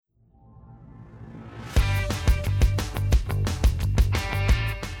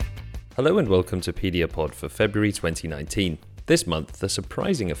Hello and welcome to PediaPod for February 2019. This month, the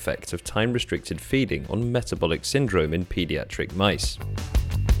surprising effect of time-restricted feeding on metabolic syndrome in pediatric mice.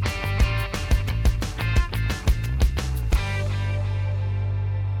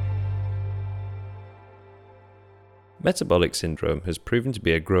 Metabolic syndrome has proven to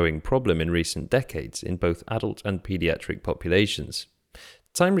be a growing problem in recent decades in both adult and pediatric populations.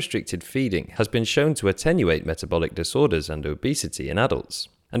 Time-restricted feeding has been shown to attenuate metabolic disorders and obesity in adults,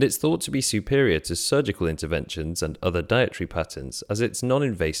 and it's thought to be superior to surgical interventions and other dietary patterns as it's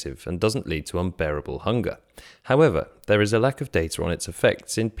non-invasive and doesn't lead to unbearable hunger. However, there is a lack of data on its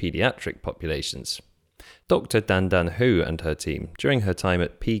effects in pediatric populations. Dr. Dan Hu and her team, during her time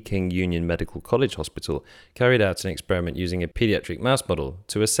at Peking Union Medical College Hospital, carried out an experiment using a pediatric mouse model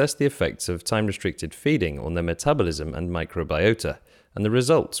to assess the effects of time-restricted feeding on their metabolism and microbiota, and the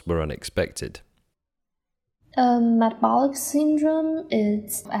results were unexpected. Metabolic syndrome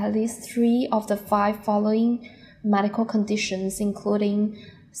is at least 3 of the 5 following medical conditions, including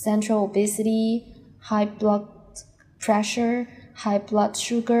central obesity, high blood pressure, high blood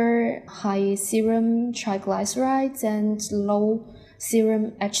sugar, high serum triglycerides, and low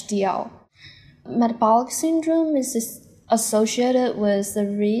serum HDL. Metabolic syndrome is associated with the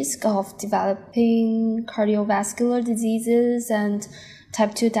risk of developing cardiovascular diseases and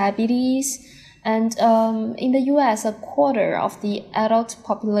type 2 diabetes. And in the US, a quarter of the adult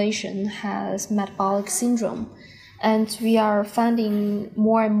population has metabolic syndrome. And we are finding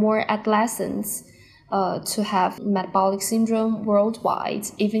more and more adolescents to have metabolic syndrome worldwide,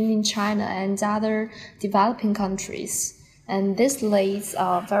 even in China and other developing countries. And this lays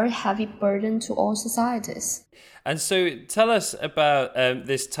a very heavy burden to all societies. And so tell us about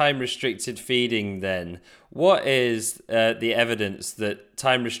this time-restricted feeding then. What is the evidence that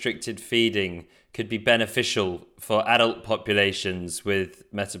time-restricted feeding could be beneficial for adult populations with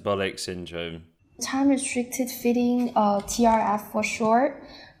metabolic syndrome? Time-restricted feeding, TRF for short,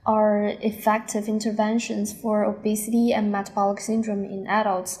 are effective interventions for obesity and metabolic syndrome in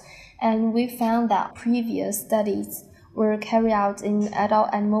adults. And we found that previous studies were carried out in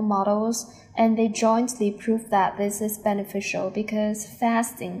adult animal models, and they jointly proved that this is beneficial because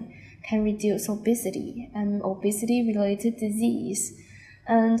fasting can reduce obesity and obesity-related disease.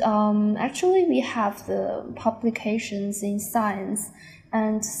 And actually, we have the publications in Science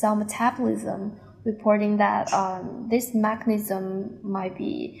and Cell Metabolism reporting that this mechanism might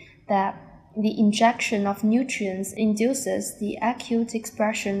be that the injection of nutrients induces the acute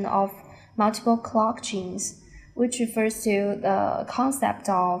expression of multiple clock genes, which refers to the concept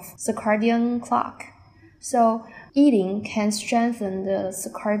of circadian clock. So eating can strengthen the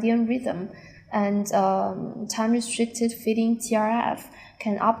circadian rhythm, and time-restricted feeding TRF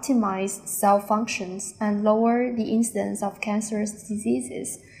can optimize cell functions and lower the incidence of cancerous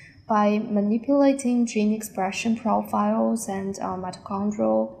diseases by manipulating gene expression profiles and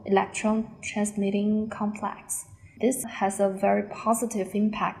mitochondrial electron transmitting complex. This has a very positive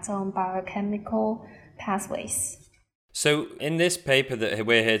impact on biochemical pathways. So in this paper that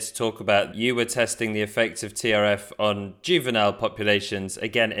we're here to talk about, you were testing the effects of TRF on juvenile populations,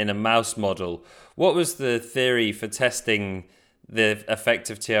 again in a mouse model. What was the theory for testing the effect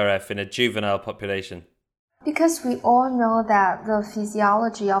of TRF in a juvenile population? Because we all know that the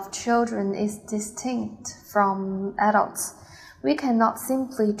physiology of children is distinct from adults, we cannot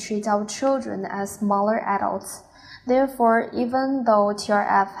simply treat our children as smaller adults. Therefore, even though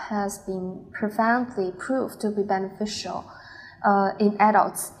TRF has been profoundly proved to be beneficial in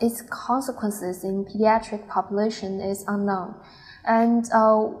adults, its consequences in pediatric population is unknown. And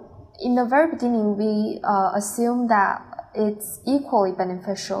in the very beginning, we assumed that it's equally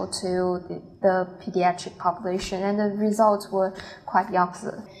beneficial to the pediatric population, and the results were quite the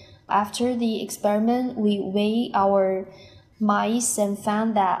opposite. After the experiment, we weighed our mice and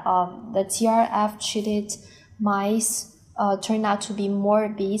found that the TRF-treated mice turned out to be more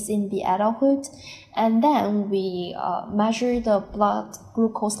obese in the adulthood. And then we measured the blood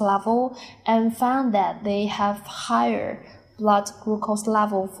glucose level and found that they have higher blood glucose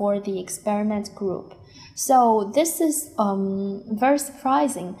level for the experiment group. So this is very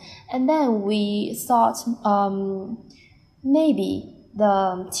surprising. And then we thought maybe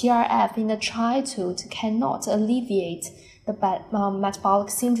the TRF in the childhood cannot alleviate the metabolic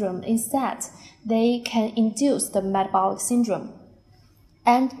syndrome. Instead, they can induce the metabolic syndrome.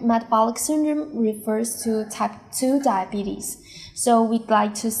 And metabolic syndrome refers to type 2 diabetes. So we'd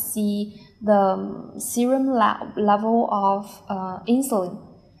like to see the serum level of insulin.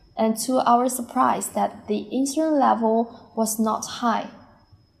 And to our surprise, that the insulin level was not high.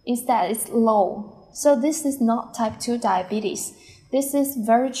 Instead, it's low. So this is not type 2 diabetes. This is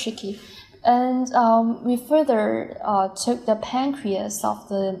very tricky. And we further took the pancreas of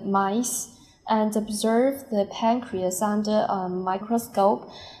the mice and observed the pancreas under a microscope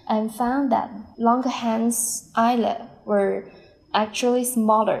and found that Langerhans islet were actually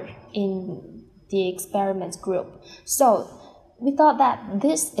smaller in the experiment group. So we thought that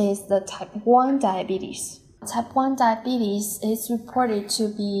this is the type 1 diabetes. Type 1 diabetes is reported to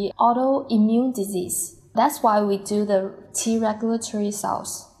be autoimmune disease. That's why we do the T regulatory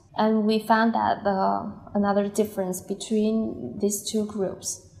cells. And we found that another difference between these two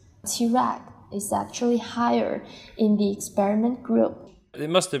groups. Treg is actually higher in the experiment group. It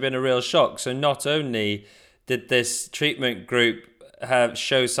must have been a real shock. So not only did this treatment group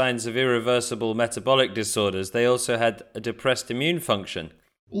show signs of irreversible metabolic disorders, they also had a depressed immune function.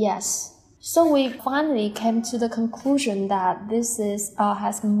 Yes. So we finally came to the conclusion that this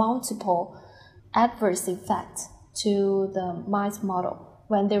has multiple adverse effects to the mice model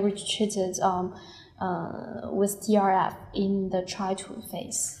when they were treated with TRF in the childhood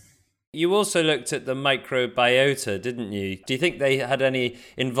phase. You also looked at the microbiota, didn't you? Do you think they had any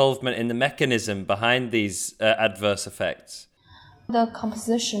involvement in the mechanism behind these adverse effects? The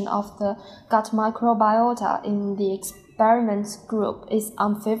composition of the gut microbiota in the experiment group is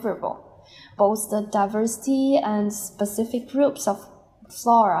unfavorable. Both the diversity and specific groups of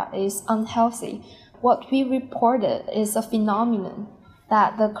flora is unhealthy. What we reported is a phenomenon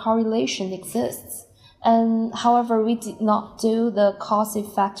that the correlation exists. And however, we did not do the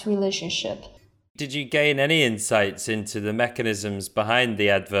cause-effect relationship. Did you gain any insights into the mechanisms behind the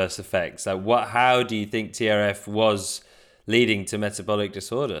adverse effects? How do you think TRF was leading to metabolic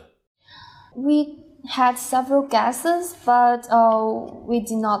disorder? We had several guesses, but we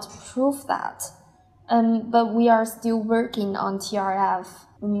did not prove that. But we are still working on TRF.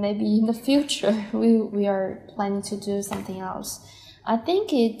 Maybe in the future, we are planning to do something else. I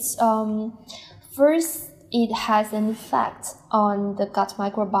think it's first, it has an effect on the gut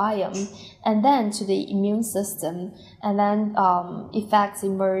microbiome, and then to the immune system, and then effects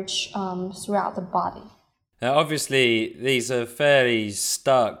emerge throughout the body. Now, obviously, these are fairly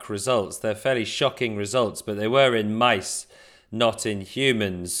stark results. They're fairly shocking results, but they were in mice, not in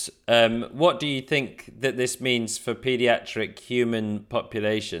humans. What do you think that this means for pediatric human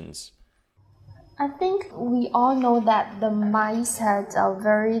populations? I think we all know that the mice had a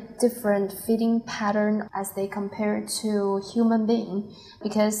very different feeding pattern as they compare to human beings,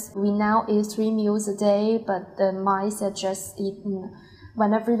 because we now eat 3 meals a day, but the mice are just eating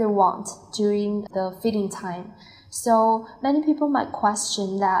whenever they want during the feeding time. So many people might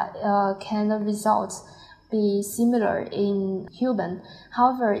question that can the results be similar in human.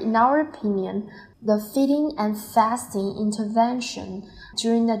 However, in our opinion, the feeding and fasting intervention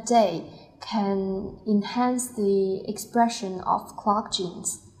during the day can enhance the expression of clock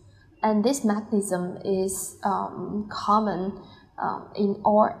genes. And this mechanism is common in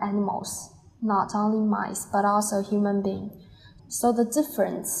all animals, not only mice, but also human beings. So the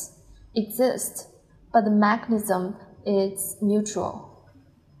difference exists, but the mechanism is mutual.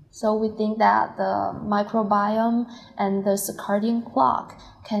 So we think that the microbiome and the circadian clock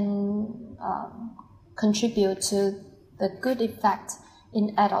can contribute to the good effect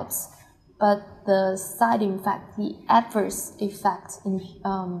in adults, but the side effect, the adverse effect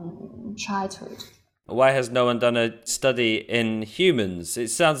in childhood. Why has no one done a study in humans? It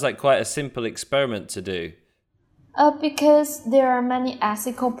sounds like quite a simple experiment to do. Because there are many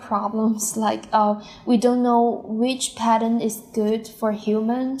ethical problems, like we don't know which pattern is good for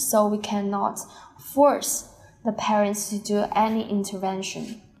humans, so we cannot force the parents to do any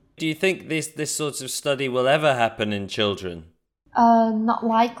intervention. Do you think this sort of study will ever happen in children? Not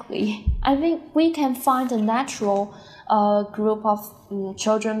likely. I think we can find a natural group of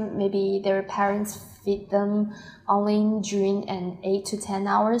children, maybe their parents feed them only during 8 to 10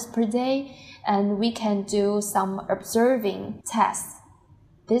 hours per day, and we can do some observing tests.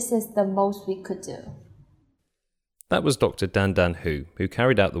 This is the most we could do. That was Dr. Dan Hu, who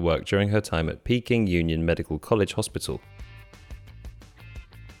carried out the work during her time at Peking Union Medical College Hospital.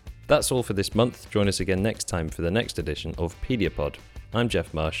 That's all for this month. Join us again next time for the next edition of Pediapod. I'm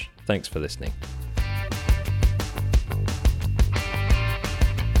Jeff Marsh. Thanks for listening.